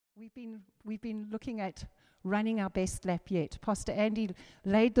We've been looking at running our best lap yet. Pastor Andy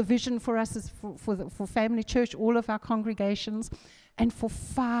laid the vision for us for Family Church, all of our congregations, and for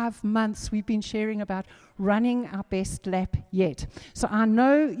 5 months we've been sharing about running our best lap yet. So I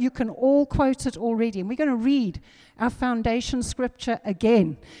know you can all quote it already, and we're going to read our foundation scripture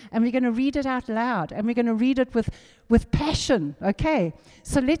again, and we're going to read it out loud, and we're going to read it with passion, okay?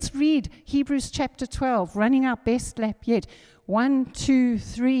 So let's read Hebrews chapter 12, running our best lap yet. 1, 2,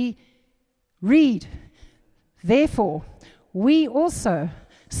 3, read. Therefore, we also,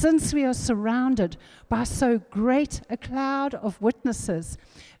 since we are surrounded by so great a cloud of witnesses,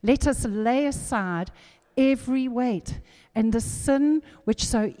 let us lay aside every weight and the sin which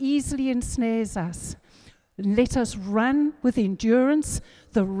so easily ensnares us. Let us run with endurance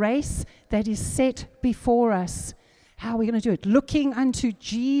the race that is set before us. How are we going to do it? Looking unto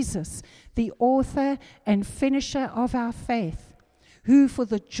Jesus, the author and finisher of our faith, who for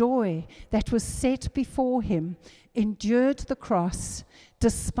the joy that was set before him endured the cross,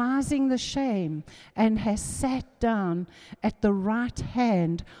 despising the shame, and has sat down at the right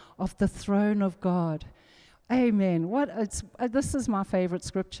hand of the throne of God. Amen. This is my favorite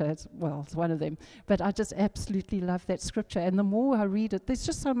scripture. It's one of them. But I just absolutely love that scripture. And the more I read it, there's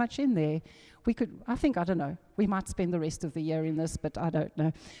just so much in there. I don't know, we might spend the rest of the year in this, but I don't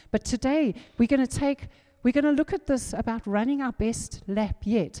know. But today, we're going to look at this about running our best lap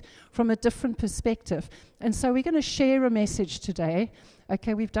yet from a different perspective. And so we're going to share a message today.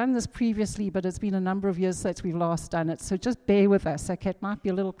 Okay, we've done this previously, but it's been a number of years since we've last done it. So just bear with us, okay? It might be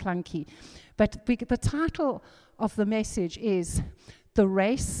a little clunky. But the title of the message is The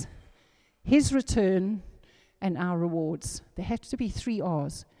Race, His Return, and Our Rewards. There have to be 3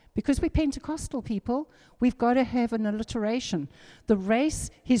 R's. Because we're Pentecostal people, we've got to have an alliteration. The race,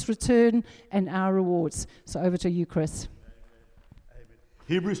 his return, and our rewards. So over to you, Chris. Amen.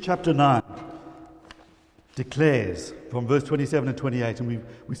 Hebrews chapter 9 declares from verse 27 and 28, and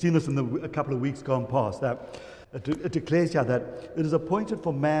we've seen this in a couple of weeks gone past, that it declares here that it is appointed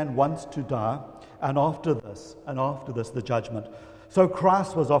for man once to die, and after this the judgment. So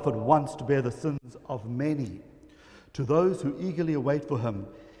Christ was offered once to bear the sins of many. To those who eagerly await for him,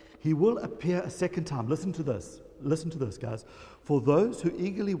 he will appear a second time. Listen to this, guys. For those who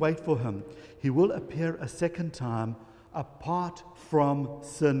eagerly wait for him, he will appear a second time apart from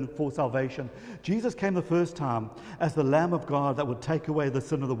sin for salvation. Jesus came the first time as the Lamb of God that would take away the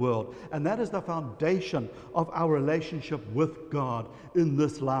sin of the world. And that is the foundation of our relationship with God in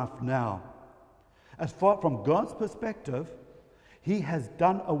this life now. As far from God's perspective, he has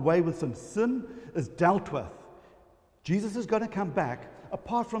done away with sin. Sin is dealt with. Jesus is going to come back.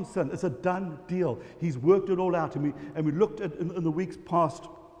 Apart from sin, it's a done deal. He's worked it all out. And we looked at in the weeks past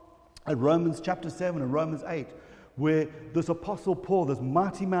at Romans chapter 7 and Romans 8, where this Apostle Paul, this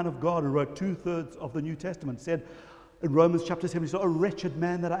mighty man of God who wrote 2/3 of the New Testament, said in Romans chapter 7, he said, "O wretched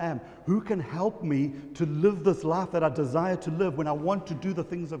man that I am, who can help me to live this life that I desire to live? When I want to do the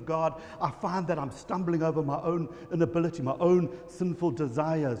things of God, I find that I'm stumbling over my own inability, my own sinful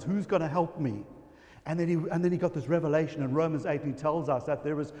desires. Who's going to help me?" And then he got this revelation in Romans 8, and he tells us that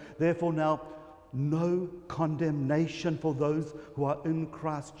there is therefore now no condemnation for those who are in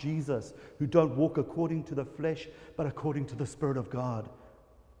Christ Jesus, who don't walk according to the flesh, but according to the Spirit of God.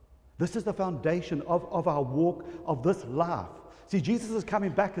 This is the foundation of our walk of this life. See, Jesus is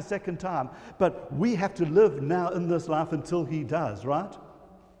coming back a second time, but we have to live now in this life until he does, right?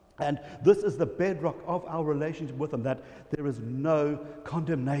 And this is the bedrock of our relationship with him, that there is no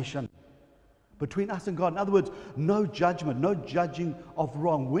condemnation between us and God. In other words, no judgment, no judging of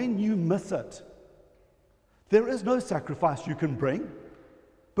wrong. When you miss it, there is no sacrifice you can bring,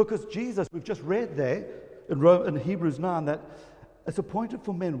 because Jesus, we've just read there in Hebrews 9, that it's appointed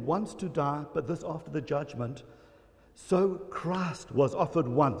for men once to die, but this after the judgment. So Christ was offered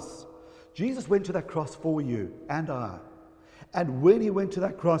once. Jesus went to that cross for you and I. And when he went to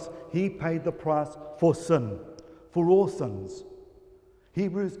that cross, he paid the price for sin, for all sins.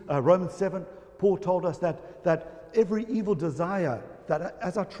 Romans 7, Paul told us that every evil desire, that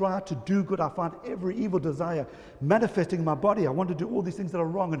as I try to do good, I find every evil desire manifesting in my body. I want to do all these things that are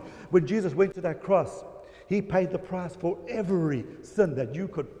wrong. And when Jesus went to that cross, he paid the price for every sin that you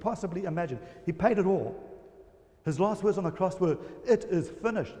could possibly imagine. He paid it all. His last words on the cross were, "It is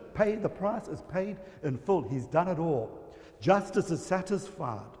finished." The price is paid in full. He's done it all. Justice is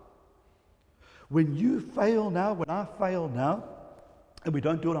satisfied. When you fail now, when I fail now, and we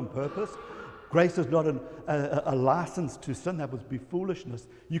don't do it on purpose, grace is not a license to sin. That would be foolishness.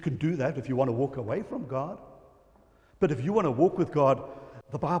 You can do that if you want to walk away from God. But if you want to walk with God,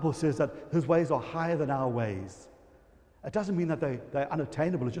 the Bible says that his ways are higher than our ways. It doesn't mean that they're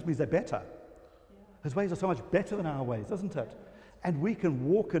unattainable, it just means they're better. His ways are so much better than our ways, isn't it? And we can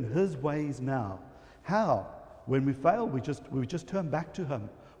walk in his ways now. How? When we fail, we just turn back to him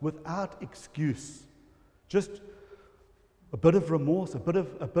without excuse. Just a bit of remorse, a bit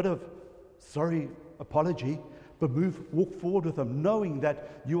of apology, but walk forward with him, knowing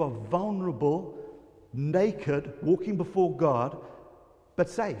that you are vulnerable, naked, walking before God, but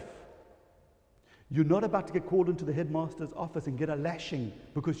safe. You're not about to get called into the headmaster's office and get a lashing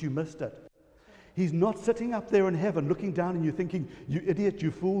because you missed it. He's not sitting up there in heaven looking down and you thinking, you idiot, you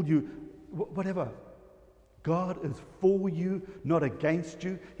fool, you whatever. God is for you, not against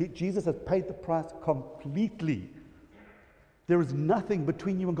you. Jesus has paid the price completely. There is nothing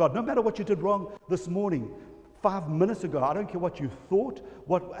between you and God. No matter what you did wrong this morning, 5 minutes ago, I don't care what you thought,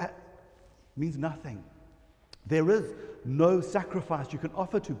 what means nothing. There is no sacrifice you can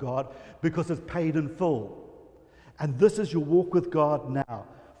offer to God because it's paid in full. And this is your walk with God now,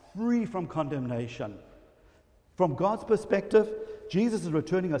 free from condemnation. From God's perspective, Jesus is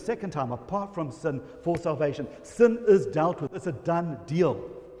returning a second time apart from sin for salvation. Sin is dealt with. It's a done deal.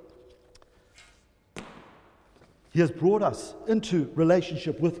 He has brought us into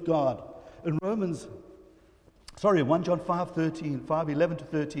relationship with God. In 1 John 5:11 to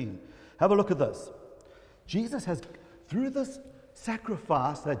 13. Have a look at this. Jesus has, through this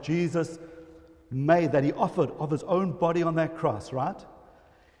sacrifice that Jesus made, that he offered of his own body on that cross, right?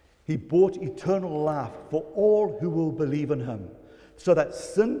 He bought eternal life for all who will believe in him, so that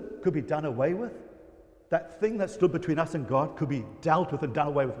sin could be done away with. That thing that stood between us and God could be dealt with and done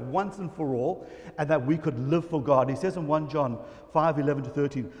away with once and for all, and that we could live for God. He says in 1 John 5:11 to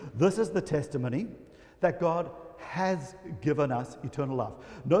 13, this is the testimony that God has given us eternal life.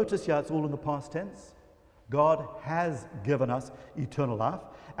 Notice here it's all in the past tense. God has given us eternal life,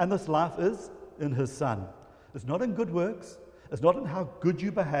 and this life is in his Son. It's not in good works. It's not in how good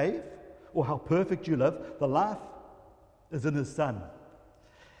you behave or how perfect you live. The life is in his Son.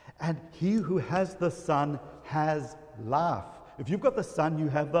 And he who has the Son has life. If you've got the Son, you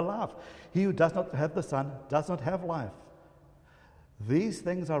have the life. He who does not have the Son does not have life. These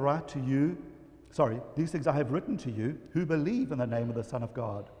things I write to you, these things I have written to you who believe in the name of the Son of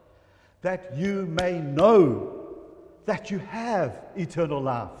God, that you may know that you have eternal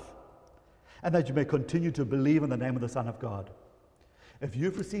life, and that you may continue to believe in the name of the Son of God. If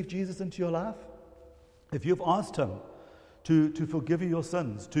you've received Jesus into your life, if you've asked him to forgive you your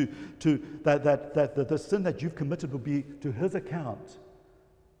sins, that the sin that you've committed will be to his account,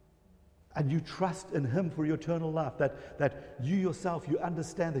 and you trust in him for your eternal life, that you yourself, you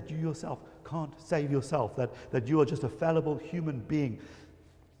understand that you yourself can't save yourself, that you are just a fallible human being,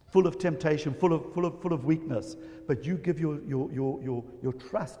 full of temptation, full of weakness, but you give your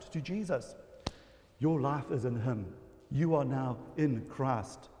trust to Jesus. Your life is in him. You are now in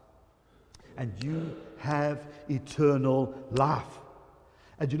Christ. And you have eternal life.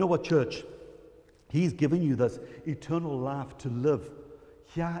 And you know what, church? He's given you this eternal life to live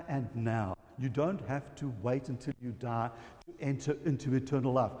here and now. You don't have to wait until you die to enter into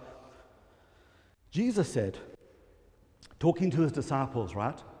eternal life. Jesus said, talking to his disciples,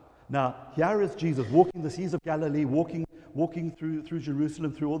 right? Now, here is Jesus walking the seas of Galilee, walking through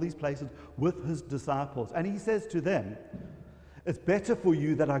Jerusalem, through all these places with his disciples. And he says to them, it's better for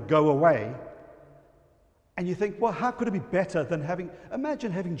you that I go away. And you think, well, how could it be better than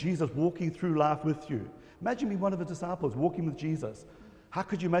imagine having Jesus walking through life with you. Imagine being one of his disciples walking with Jesus. How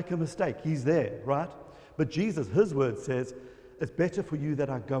could you make a mistake? He's there, right? But Jesus, his word says, it's better for you that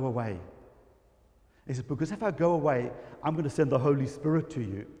I go away. He says, because if I go away, I'm going to send the Holy Spirit to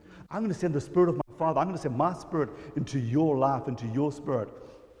you. I'm going to send the Spirit of my Father. I'm going to send my Spirit into your life, into your spirit.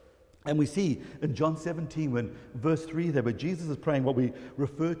 And we see in John 17, when verse 3 there, where Jesus is praying what we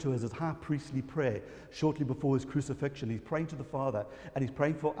refer to as his high priestly prayer, shortly before his crucifixion. He's praying to the Father, and he's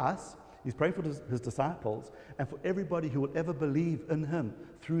praying for us, he's praying for his disciples, and for everybody who will ever believe in him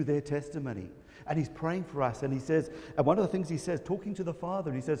through their testimony. And he's praying for us, and he says, and one of the things he says, talking to the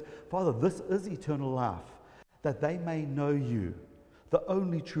Father, he says, Father, this is eternal life, that they may know you, the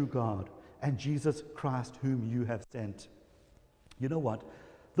only true God, and Jesus Christ whom you have sent. You know what?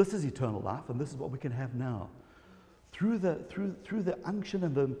 This is eternal life, and this is what we can have now. Through the unction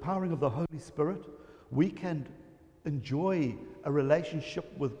and the empowering of the Holy Spirit, we can enjoy a relationship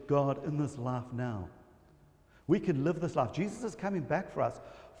with God in this life now. We can live this life. Jesus is coming back for us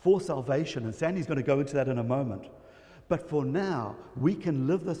for salvation, and Sandy's going to go into that in a moment. But for now, we can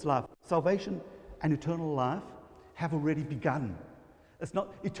live this life. Salvation and eternal life have already begun. It's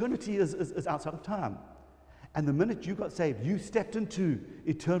not, eternity is outside of time. And the minute you got saved, you stepped into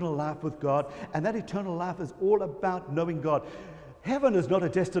eternal life with God. And that eternal life is all about knowing God. Heaven is not a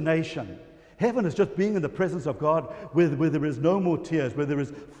destination. Heaven is just being in the presence of God where there is no more tears, where there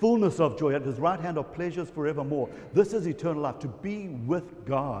is fullness of joy. At his right hand are pleasures forevermore. This is eternal life, to be with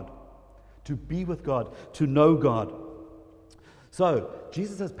God. To be with God, to know God. So,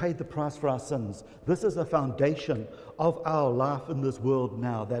 Jesus has paid the price for our sins. This is the foundation of our life in this world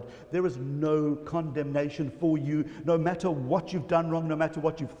now, that there is no condemnation for you, no matter what you've done wrong, no matter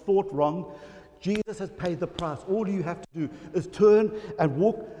what you've thought wrong. Jesus has paid the price. All you have to do is turn and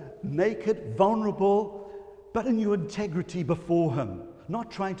walk naked, vulnerable, but in your integrity before him.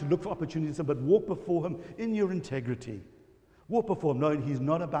 Not trying to look for opportunities, but walk before him in your integrity. Walk before him, knowing he's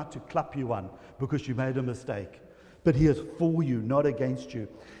not about to clap you one because you made a mistake. But he is for you, not against you.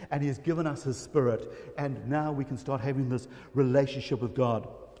 And he has given us his Spirit. And now we can start having this relationship with God.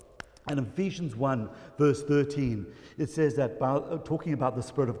 And in Ephesians 1, verse 13, it says that, talking about the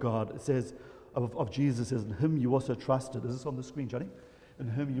Spirit of God, it says of Jesus, says, in him you also trusted. Is this on the screen, Johnny? In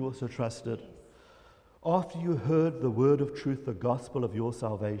whom you also trusted. After you heard the word of truth, the gospel of your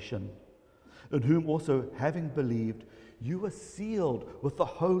salvation, in whom also, having believed, you were sealed with the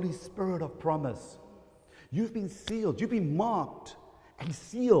Holy Spirit of promise. You've been sealed. You've been marked and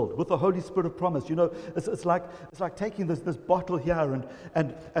sealed with the Holy Spirit of promise. You know, it's like taking this bottle here,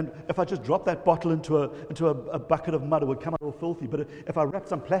 and if I just drop that bottle into a bucket of mud, it would come out all filthy. But if I wrap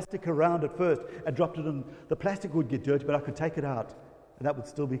some plastic around it first and dropped it in, the plastic would get dirty, but I could take it out. And that would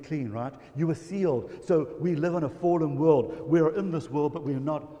still be clean, right? You were sealed. So we live in a fallen world. We are in this world, but we are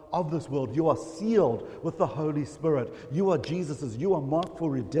not of this world. You are sealed with the Holy Spirit. You are Jesus's. You are marked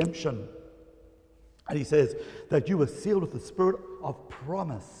for redemption. And he says that you were sealed with the Spirit of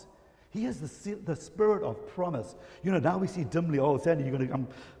promise. He is the Spirit of promise. You know, now we see dimly, Sandy, I'm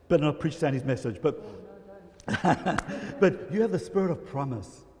better not preach Sandy's message, but but you have the Spirit of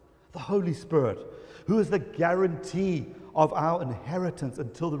promise, the Holy Spirit, who is the guarantee of our inheritance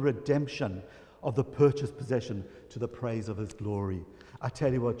until the redemption of the purchased possession to the praise of his glory. I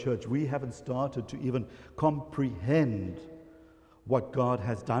tell you what, church, we haven't started to even comprehend what God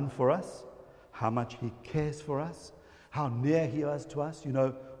has done for us, how much he cares for us, how near he is to us. You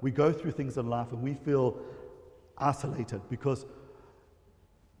know, we go through things in life and we feel isolated because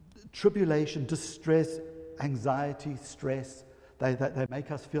tribulation, distress, anxiety, stress, they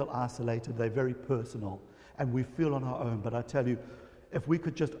make us feel isolated. They're very personal. And we feel on our own. But I tell you, if we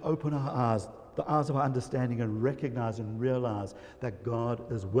could just open our eyes, the eyes of our understanding, and recognize and realize that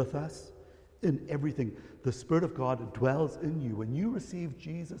God is with us in everything. The Spirit of God dwells in you. When you receive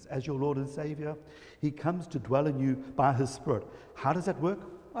Jesus as your Lord and Savior, he comes to dwell in you by his Spirit. How does that work?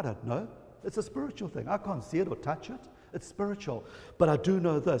 I don't know. It's a spiritual thing. I can't see it or touch it. It's spiritual. But I do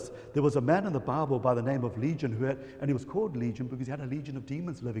know this. There was a man in the Bible by the name of Legion and he was called Legion because he had a legion of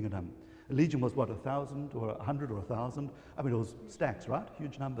demons living in him. A legion was what, 1,000 or 100 or 1,000? I mean, it was stacks, right?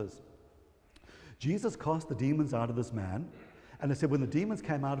 Huge numbers. Jesus cast the demons out of this man, and they said when the demons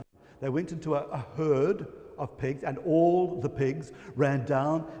came out of him, they went into a herd of pigs, and all the pigs ran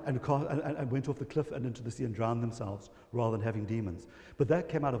down and went off the cliff and into the sea and drowned themselves rather than having demons. But that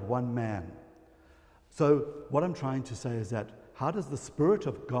came out of one man. So what I'm trying to say is that how does the Spirit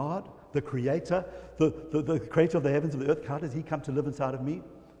of God, the Creator, the Creator of the heavens and the earth, how does he come to live inside of me?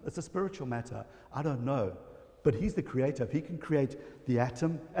 It's a spiritual matter. I don't know. But he's the creator. If he can create the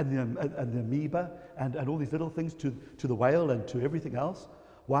atom and the amoeba and all these little things to the whale and to everything else,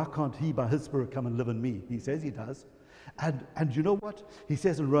 why can't he, by his Spirit, come and live in me? He says he does. And you know what? He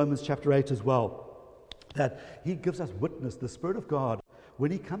says in Romans chapter 8 as well, that he gives us witness. The Spirit of God, when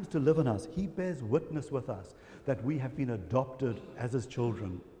he comes to live in us, he bears witness with us that we have been adopted as his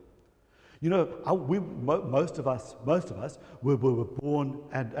children. You know, most of us were born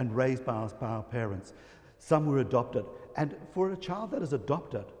and raised by our parents. Some were adopted. And for a child that is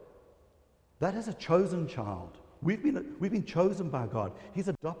adopted, that is a chosen child. We've been chosen by God. He's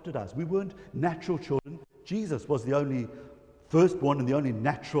adopted us. We weren't natural children. Jesus was the only firstborn and the only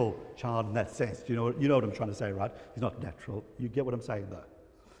natural child in that sense. You know what I'm trying to say, right? He's not natural. You get what I'm saying, though.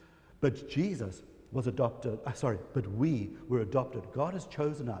 But Jesus was adopted. But we were adopted. God has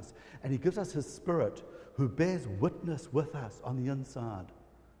chosen us, and he gives us his Spirit who bears witness with us on the inside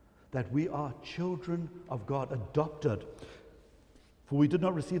that we are children of God, adopted. For we did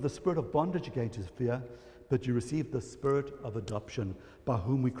not receive the spirit of bondage again to fear, but you received the Spirit of adoption, by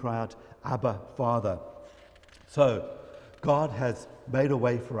whom we cry out, Abba, Father. So, God has made a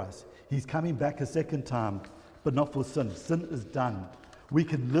way for us. He's coming back a second time, but not for sin. Sin is done. We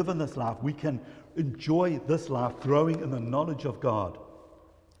can live in this life. We can enjoy this life growing in the knowledge of God.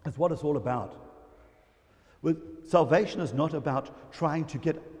 That's what it's all about. Salvation is not about trying to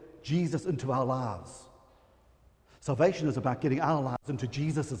get Jesus into our lives. Salvation is about getting our lives into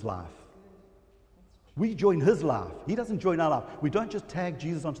Jesus' life. We join his life. He doesn't join our life. We don't just tag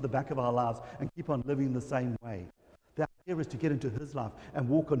Jesus onto the back of our lives and keep on living the same way. The idea is to get into his life and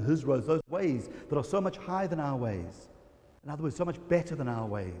walk on his roads, those ways that are so much higher than our ways. In other words, so much better than our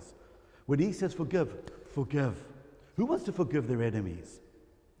ways. When he says forgive, forgive. Who wants to forgive their enemies?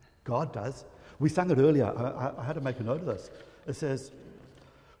 God does. We sang it earlier. I had to make a note of this. It says,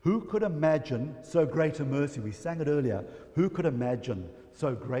 who could imagine so great a mercy? We sang it earlier. Who could imagine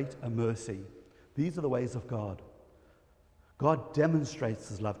so great a mercy? These are the ways of God. God demonstrates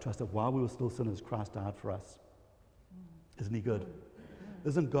his love to us that while we were still sinners, Christ died for us. Isn't he good?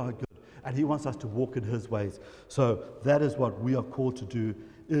 Isn't God good? And he wants us to walk in his ways. So that is what we are called to do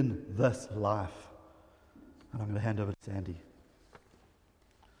in this life. And I'm going to hand over to Sandy.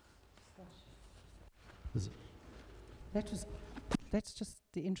 That's just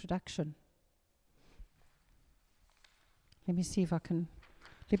the introduction. Let me see if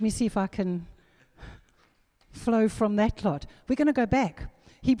I can flow from that lot. We're going to go back.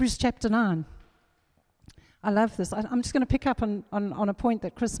 Hebrews chapter 9. I love this. I'm just going to pick up on a point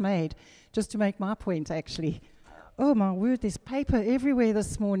that Chris made, just to make my point, actually. Oh, my word, there's paper everywhere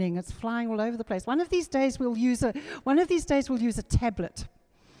this morning. It's flying all over the place. One of these days we'll use a tablet.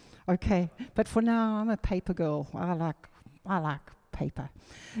 Okay, but for now, I'm a paper girl. I like paper.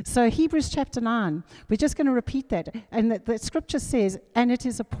 So Hebrews chapter 9, we're just going to repeat that. And the scripture says, and it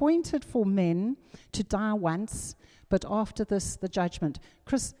is appointed for men to die once, but after this, the judgment.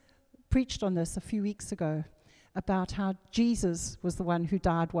 Chris preached on this a few weeks ago about how Jesus was the one who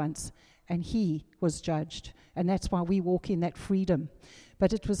died once, and he was judged. And that's why we walk in that freedom.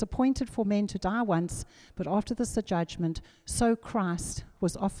 But it was appointed for men to die once, but after this, the judgment. So Christ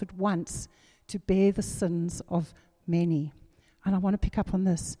was offered once to bear the sins of many. And I want to pick up on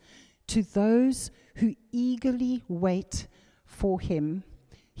this. To those who eagerly wait for him,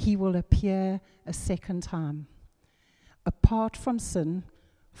 he will appear a second time, apart from sin,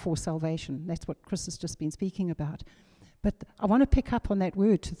 for salvation. That's what Chris has just been speaking about. But I want to pick up on that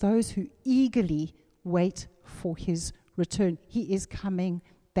word, to those who eagerly wait for his return. He is coming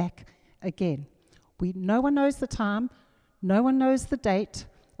back again. No one knows the time. No one knows the date.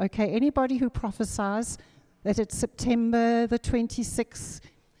 Okay, anybody who prophesies that it's September the 26th,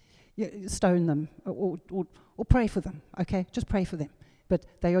 stone them or pray for them. Okay, just pray for them. But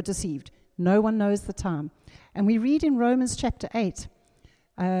they are deceived. No one knows the time. And we read in Romans chapter 8,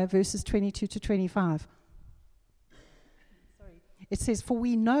 verses 22 to 25. It says, for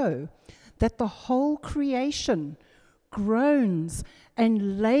we know that the whole creation groans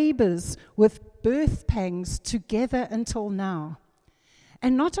and labors with birth pangs together until now.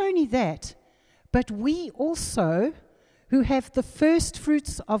 And not only that, but we also, who have the first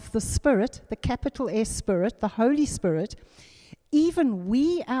fruits of the Spirit, the capital S Spirit, the Holy Spirit, even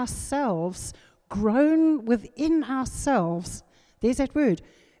we ourselves groan within ourselves, there's that word,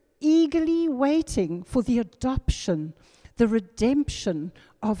 eagerly waiting for the adoption, the redemption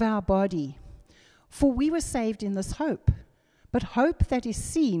of our body. For we were saved in this hope. But hope that is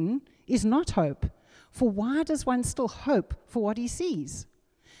seen is not hope. For why does one still hope for what he sees?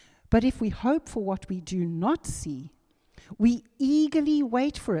 But if we hope for what we do not see, we eagerly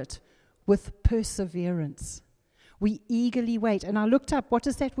wait for it with perseverance. We eagerly wait. And I looked up, what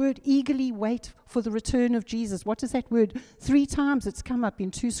does that word, eagerly wait for the return of Jesus? What does that word? 3 times it's come up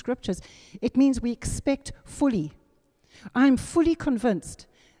in 2 scriptures. It means we expect fully. I'm fully convinced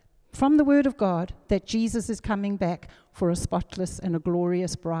from the word of God that Jesus is coming back for a spotless and a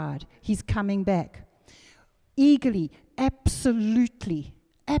glorious bride. He's coming back. Eagerly, absolutely,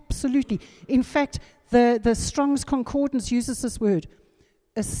 absolutely. In fact, the Strong's Concordance uses this word,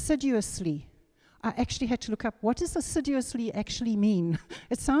 assiduously. I actually had to look up, what does assiduously actually mean?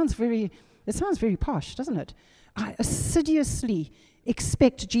 It sounds very posh, doesn't it? I assiduously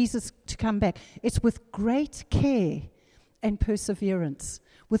expect Jesus to come back. It's with great care and perseverance.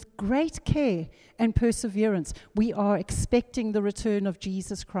 With great care and perseverance, we are expecting the return of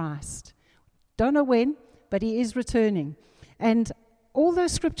Jesus Christ. Don't know when, but he is returning. And all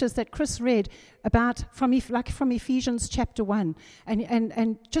those scriptures that Chris read about from Ephesians chapter 1,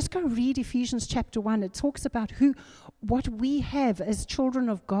 and just go read Ephesians chapter 1. It talks about what we have as children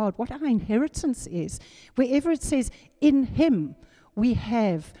of God, what our inheritance is. Wherever it says, in him, we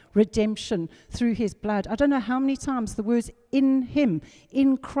have redemption through his blood. I don't know how many times the words in him,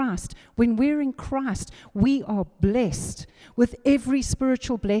 in Christ. When we're in Christ, we are blessed with every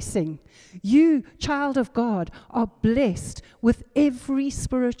spiritual blessing. You, child of God, are blessed with every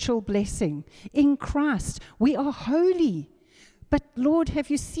spiritual blessing. In Christ, we are holy. But Lord, have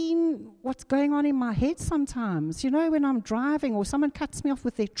you seen what's going on in my head sometimes? You know, when I'm driving or someone cuts me off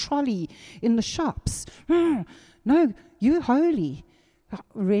with their trolley in the shops. No, you're holy.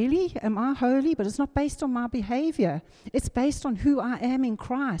 Really? Am I holy? But it's not based on my behavior. It's based on who I am in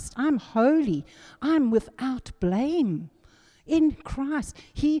Christ. I'm holy. I'm without blame. In Christ,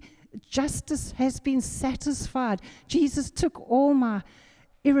 justice has been satisfied. Jesus took all my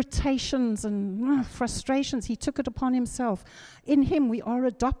irritations and frustrations. He took it upon himself. In him, we are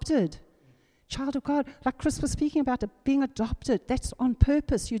adopted. Child of God, like Chris was speaking about, being adopted, that's on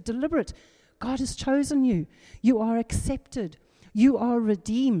purpose. You're deliberate. God has chosen you. You are accepted. You are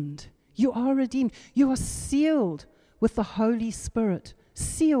redeemed. You are redeemed. You are sealed with the Holy Spirit.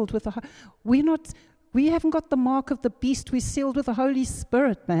 Sealed with we haven't got the mark of the beast. We're sealed with the Holy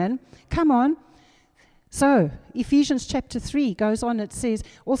Spirit, man. Come on. So, Ephesians chapter 3 goes on, it says,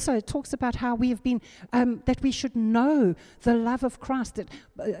 also it talks about how we have been, that we should know the love of Christ.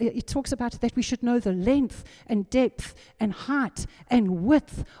 It talks about that we should know the length and depth and height and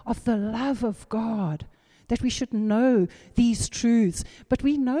width of the love of God. That we should know these truths. But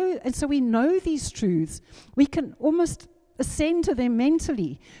we know, and so we know these truths. We can almost ascend to them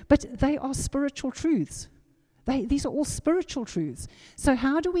mentally, but they are spiritual truths. These are all spiritual truths. So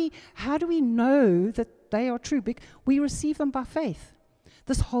how do we know that they are true? We receive them by faith.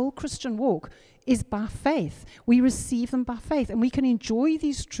 This whole Christian walk is by faith. We receive them by faith, and we can enjoy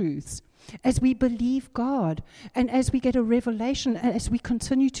these truths as we believe God and as we get a revelation, and as we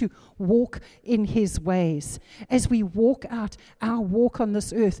continue to walk in his ways, as we walk out our walk on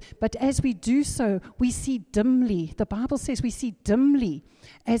this earth. But as we do so, we see dimly. The Bible says we see dimly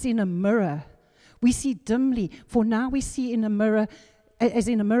as in a mirror. We see dimly, for now we see in a mirror, as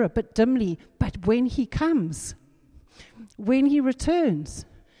in a mirror, but dimly. But when he comes, when he returns,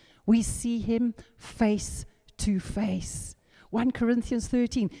 we see him face to face. 1 Corinthians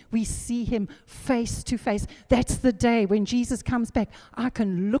 13, we see him face to face. That's the day when Jesus comes back. I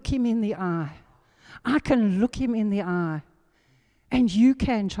can look him in the eye. I can look him in the eye. And you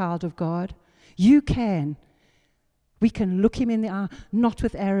can, child of God. You can. We can look him in the eye, not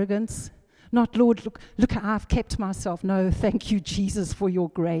with arrogance. Not, Lord, look how I've kept myself. No, thank you, Jesus, for your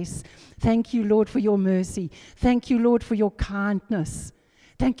grace. Thank you, Lord, for your mercy. Thank you, Lord, for your kindness.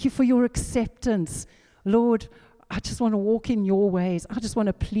 Thank you for your acceptance. Lord, I just want to walk in your ways. I just want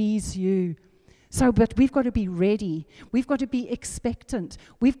to please you. So, but we've got to be ready. We've got to be expectant.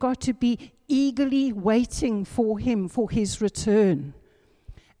 We've got to be eagerly waiting for him, for his return.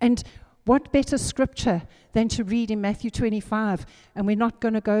 And what better scripture than to read in Matthew 25? And we're not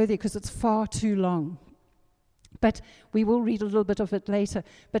going to go there because it's far too long. But we will read a little bit of it later.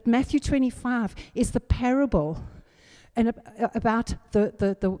 But Matthew 25 is the parable about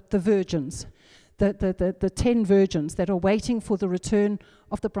the virgins, the 10 virgins that are waiting for the return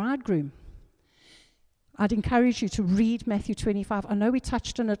of the bridegroom. I'd encourage you to read Matthew 25. I know we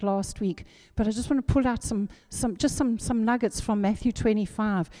touched on it last week, but I just want to pull out some nuggets from Matthew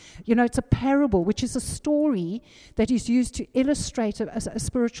 25. You know, it's a parable, which is a story that is used to illustrate a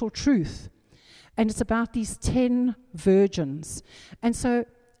spiritual truth. And it's about these 10 virgins.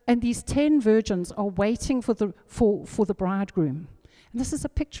 And these 10 virgins are waiting for the bridegroom. And this is a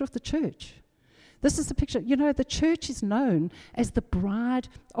picture of the church. This is a picture. You know, the church is known as the bride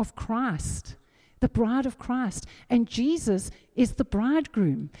of Christ. The bride of Christ. And Jesus is the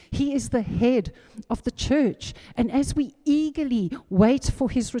bridegroom. He is the head of the church. And as we eagerly wait for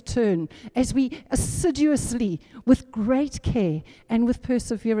his return, as we assiduously, with great care and with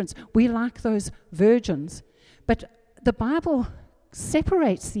perseverance, we like those virgins. But the Bible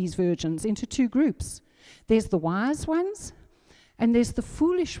separates these virgins into two groups. There's the wise ones and there's the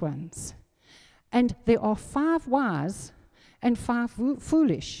foolish ones. And there are 5 wise and 5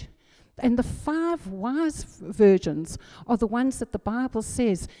 foolish. And the 5 wise virgins are the ones that the Bible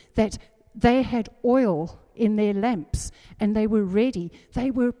says that they had oil in their lamps and they were ready.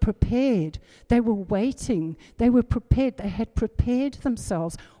 They were prepared. They were waiting. They were prepared. They had prepared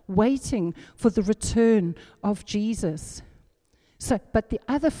themselves, waiting for the return of Jesus. But the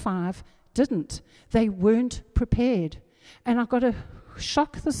other 5 didn't. They weren't prepared. And I got a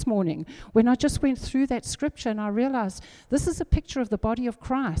shock this morning when I just went through that scripture and I realized this is a picture of the body of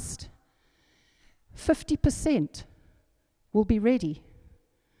Christ. 50% will be ready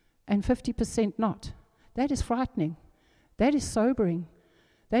and 50% not. That is frightening. That is sobering.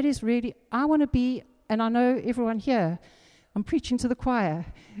 That is really, I want to be, and I know everyone here, I'm preaching to the choir,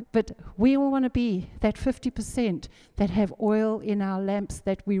 but we all want to be that 50% that have oil in our lamps,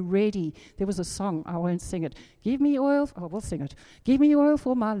 that we're ready. There was a song, I won't sing it. Give me oil, we'll sing it. Give me oil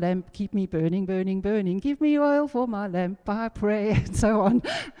for my lamp, keep me burning, burning, burning. Give me oil for my lamp, I pray, and so on.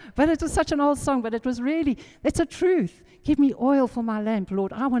 But it was such an old song, but it was really, that's a truth. Give me oil for my lamp,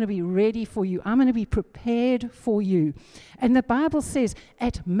 Lord. I want to be ready for you. I'm going to be prepared for you. And the Bible says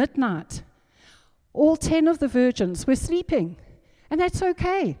at midnight, all 10 of the virgins were sleeping. And that's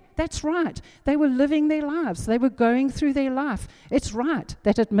okay. That's right. They were living their lives. They were going through their life. It's right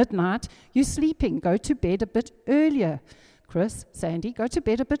that at midnight you're sleeping. Go to bed a bit earlier. Chris, Sandy, go to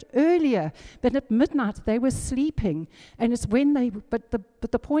bed a bit earlier. But at midnight they were sleeping. And it's when they, but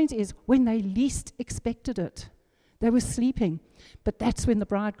the point is, when they least expected it, they were sleeping. But that's when the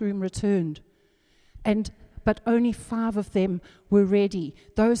bridegroom returned. But only 5 of them were ready.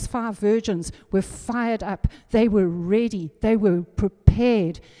 Those 5 virgins were fired up. They were ready. They were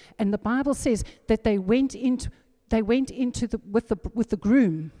prepared. And the Bible says that they went into with the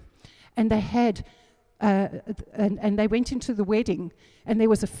groom, and they had and they went into the wedding, and there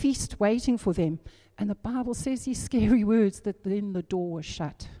was a feast waiting for them. And the Bible says these scary words, that then the door was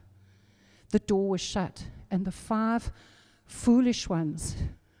shut. The door was shut, and the 5 foolish ones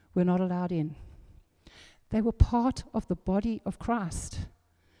were not allowed in. They were part of the body of Christ.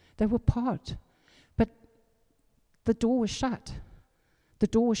 They were part. But the door was shut. The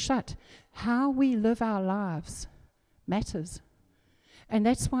door was shut. How we live our lives matters. And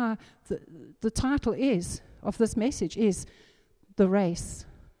that's why the title of this message is The Race,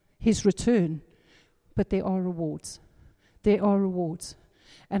 His Return. But there are rewards. There are rewards.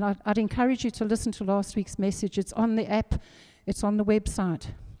 And I'd encourage you to listen to last week's message. It's on the app. It's on the website.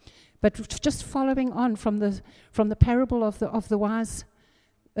 But just following on from the parable of the wise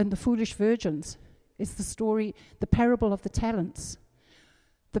and the foolish virgins is the story, the parable of the talents.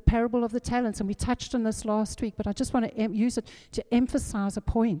 The parable of the talents, and we touched on this last week, but I just want to use it to emphasize a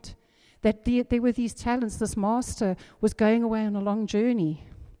point, that there were these talents. This master was going away on a long journey,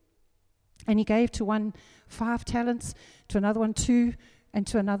 and he gave to one 5 talents, to another one 2, and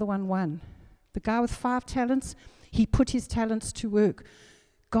to another one 1. The guy with 5 talents, he put his talents to work.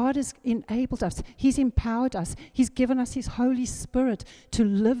 God has enabled us. He's empowered us. He's given us His Holy Spirit to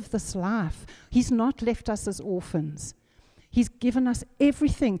live this life. He's not left us as orphans. He's given us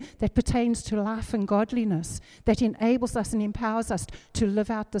everything that pertains to life and godliness, that enables us and empowers us to live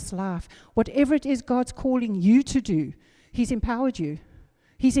out this life. Whatever it is God's calling you to do, He's empowered you.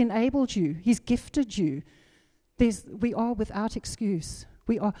 He's enabled you. He's gifted you. We are without excuse.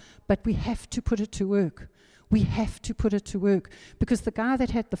 But we have to put it to work. We have to put it to work, because the guy that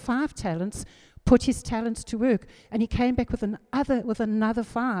had the 5 talents put his talents to work, and he came back with another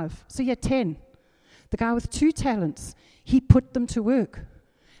 5. So he had 10. The guy with 2 talents, he put them to work,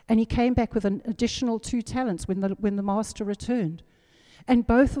 and he came back with an additional 2 talents when the master returned. And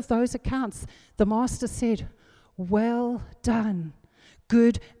both of those accounts, the master said, "Well done,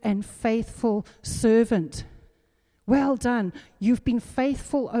 good and faithful servant. Well done. You've been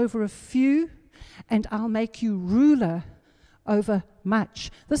faithful over a few, and I'll make you ruler over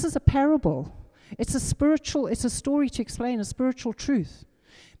much." This is a parable. It's a story to explain a spiritual truth.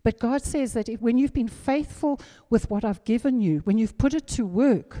 But God says that when you've been faithful with what I've given you, when you've put it to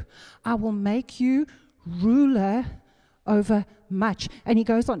work, I will make you ruler over much. And He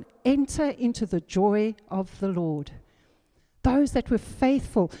goes on, enter into the joy of the Lord. Those that were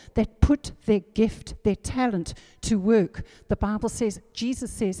faithful, that put their gift, their talent to work. The Bible says,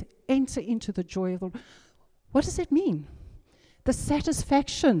 Jesus says, enter into the joy of the Lord. What does it mean? The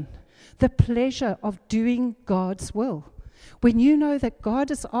satisfaction, the pleasure of doing God's will. When you know that God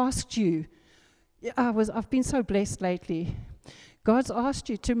has asked you, I've been so blessed lately. God's asked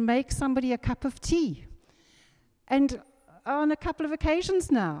you to make somebody a cup of tea. And on a couple of occasions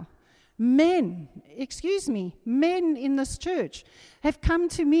now, men in this church have come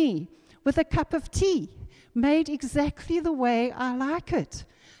to me with a cup of tea made exactly the way I like it.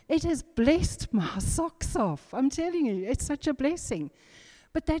 It has blessed my socks off. I'm telling you, it's such a blessing.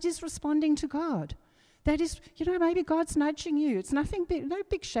 But that is responding to God. That is, maybe God's nudging you. It's nothing big, no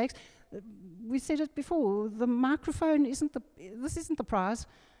big shakes. We said it before, the microphone this isn't the prize.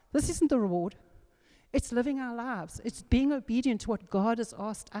 This isn't the reward. It's living our lives. It's being obedient to what God has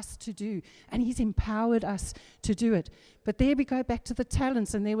asked us to do. And He's empowered us to do it. But there we go back to the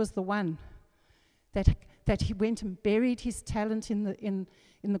talents, and there was the one that he went and buried his talent in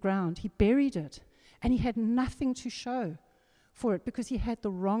the ground. He buried it. And he had nothing to show for it, because he had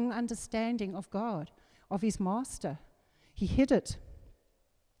the wrong understanding of God, of his master. He hid it.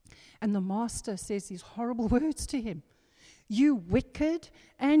 And the master says these horrible words to him. You wicked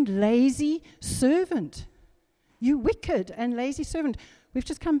and lazy servant. You wicked and lazy servant. We've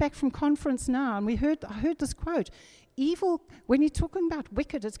just come back from conference now, and I heard this quote. Evil, when you're talking about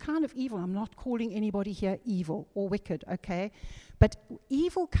wicked, it's kind of evil. I'm not calling anybody here evil or wicked, okay? But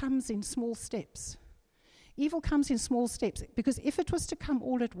evil comes in small steps. Evil comes in small steps, because if it was to come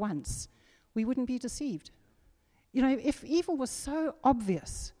all at once, we wouldn't be deceived. You know, if evil was so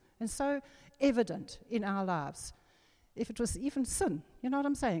obvious and so evident in our lives, if it was even sin, you know what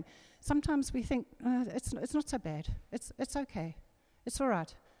I'm saying? Sometimes we think, it's not so bad. It's okay. It's all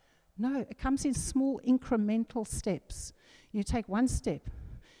right. No, it comes in small incremental steps. You take one step,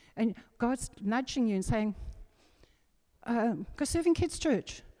 and God's nudging you and saying, go serve in kids'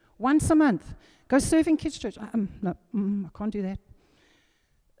 church once a month. Go serve in kids' church. No, I can't do that.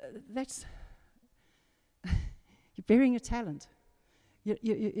 That's you're burying your talent. You're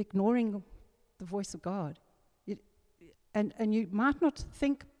ignoring the voice of God. And you might not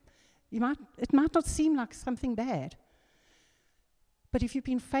think, it might not seem like something bad. But if you've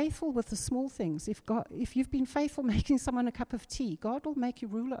been faithful with the small things, if you've been faithful making someone a cup of tea, God will make you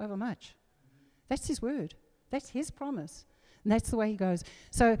ruler over much. That's His word. That's His promise. And that's the way He goes.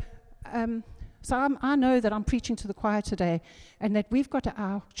 So I know that I'm preaching to the choir today, and that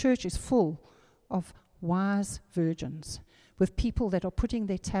our church is full of wise virgins, with people that are putting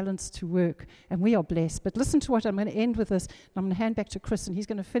their talents to work, and we are blessed. But listen to what I'm going to end with this, and I'm going to hand back to Chris, and he's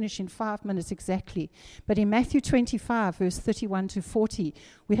going to finish in 5 minutes exactly. But in Matthew 25, verse 31 to 40,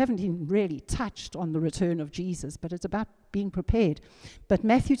 we haven't even really touched on the return of Jesus, but it's about being prepared. But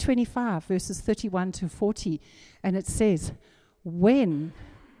Matthew 25, verses 31 to 40, and it says, when,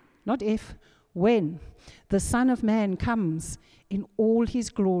 not if, when the Son of Man comes in all His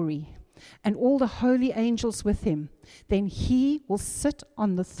glory, and all the holy angels with Him, then He will sit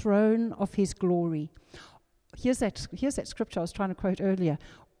on the throne of His glory. Here's that scripture I was trying to quote earlier.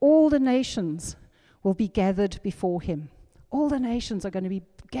 All the nations will be gathered before Him. All the nations are going to be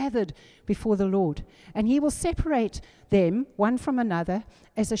gathered before the Lord. And He will separate them one from another,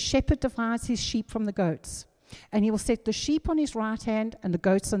 as a shepherd divides his sheep from the goats. And He will set the sheep on His right hand and the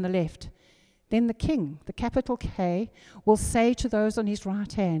goats on the left. Then the King, the capital K, will say to those on His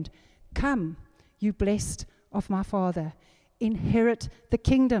right hand, come, you blessed of my Father, inherit the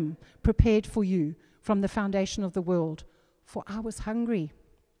kingdom prepared for you from the foundation of the world. For I was hungry,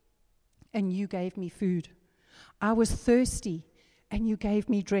 and you gave me food. I was thirsty, and you gave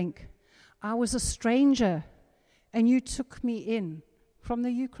me drink. I was a stranger, and you took me in. From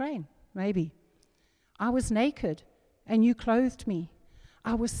the Ukraine, maybe. I was naked, and you clothed me.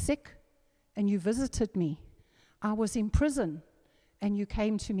 I was sick, and you visited me. I was in prison, and you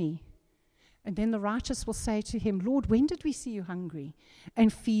came to me. And then the righteous will say to Him, Lord, when did we see you hungry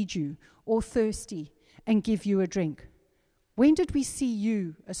and feed you, or thirsty and give you a drink? When did we see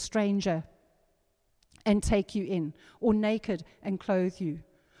you, a stranger, and take you in, or naked and clothe you?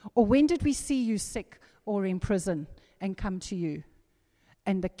 Or when did we see you sick or in prison and come to you?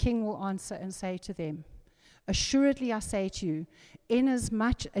 And the King will answer and say to them, assuredly I say to you,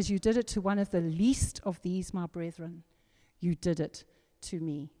 inasmuch as you did it to one of the least of these my brethren, you did it to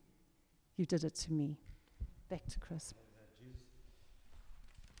me. You did it to me. Back to Chris.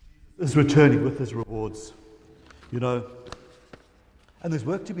 Jesus is returning with His rewards, you know, and there's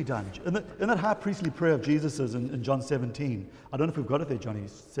work to be done. In that high priestly prayer of Jesus's in John 17, I don't know if we've got it there, Johnny,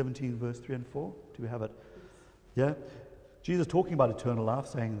 17 verse 3 and 4. Do we have it? Yeah? Jesus talking about eternal life,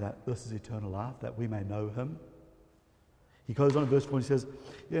 saying that this is eternal life, that we may know Him. He goes on in verse 4 and he says,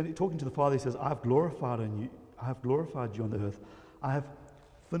 talking to the Father, He says, I have glorified you on the earth. I have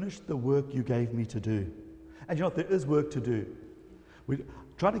finished the work you gave me to do. And you know what? There is work to do. We're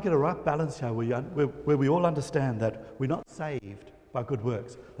trying to get a right balance here where we all understand that we're not saved by good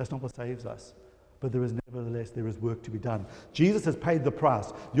works. That's not what saves us. But there is work to be done. Jesus has paid the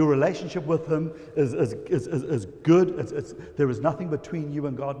price. Your relationship with Him is good. There is nothing between you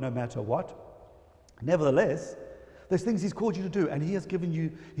and God, no matter what. Nevertheless, there's things He's called you to do, and He's given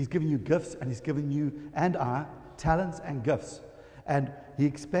you gifts, and He's given you and I talents and gifts. And He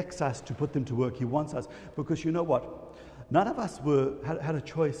expects us to put them to work. He wants us. Because you know what? None of us had a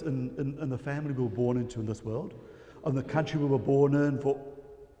choice in the family we were born into in this world, in the country we were born in.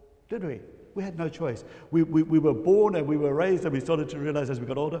 Did we? We had no choice. We were born and we were raised, and we started to realize as we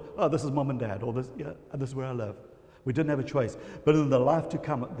got older, oh, this is mom and dad, or this, yeah, and this is where I live. We didn't have a choice. But in the life to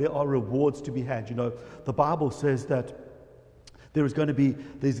come, there are rewards to be had. You know, the Bible says that there's going to be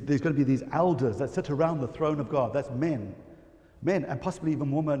these elders that sit around the throne of God. That's men, and possibly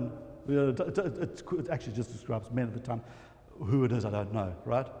even women. It actually just describes men at the time. Who it is, I don't know,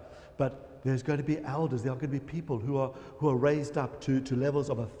 right? But there's going to be elders. There are going to be people who are raised up to levels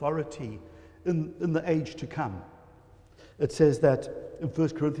of authority in the age to come. It says that in 1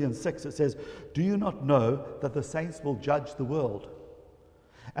 Corinthians 6, it says, "Do you not know that the saints will judge the world?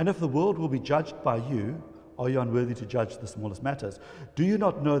 And if the world will be judged by you, are you unworthy to judge the smallest matters? Do you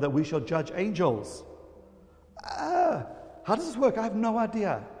not know that we shall judge angels?" How does this work? I have no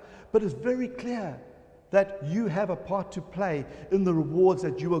idea. But it's very clear that you have a part to play in the rewards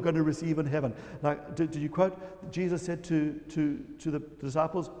that you are going to receive in heaven. Like, did you quote? Jesus said to the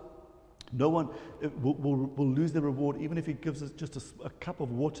disciples, "No one will lose their reward, even if he gives us just a cup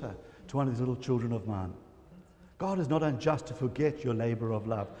of water to one of these little children of mine." God is not unjust to forget your labor of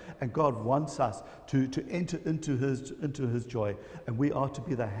love, and God wants us to enter into his joy, and we are to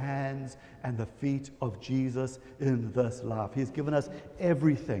be the hands and the feet of Jesus in this life. He's given us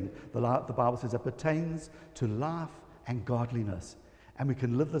everything, the Bible says, that pertains to life and godliness, and we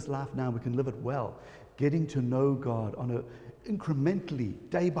can live this life now. We can live it well, getting to know God incrementally,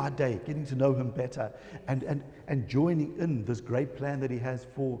 day by day, getting to know him better, and joining in this great plan that he has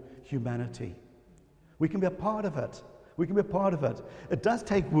for humanity. We can be a part of it. We can be a part of it. It does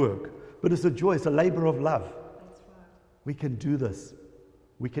take work, but it's a joy. It's a labor of love. That's right. We can do this.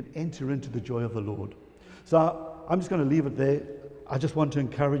 We can enter into the joy of the Lord. So I'm just going to leave it there. I just want to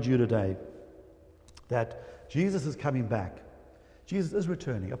encourage you today that Jesus is coming back. Jesus is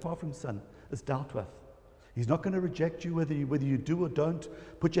returning. Apart from sin, it's dealt with. He's not going to reject you whether you do or don't.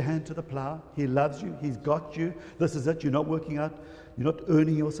 Put your hand to the plow. He loves you. He's got you. This is it. You're not working out. You're not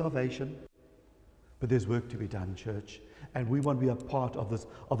earning your salvation. But there's work to be done, church, and we want to be a part of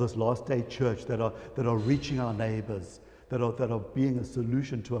this last day church that are reaching our neighbors, that are being a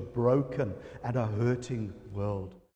solution to a broken and a hurting world.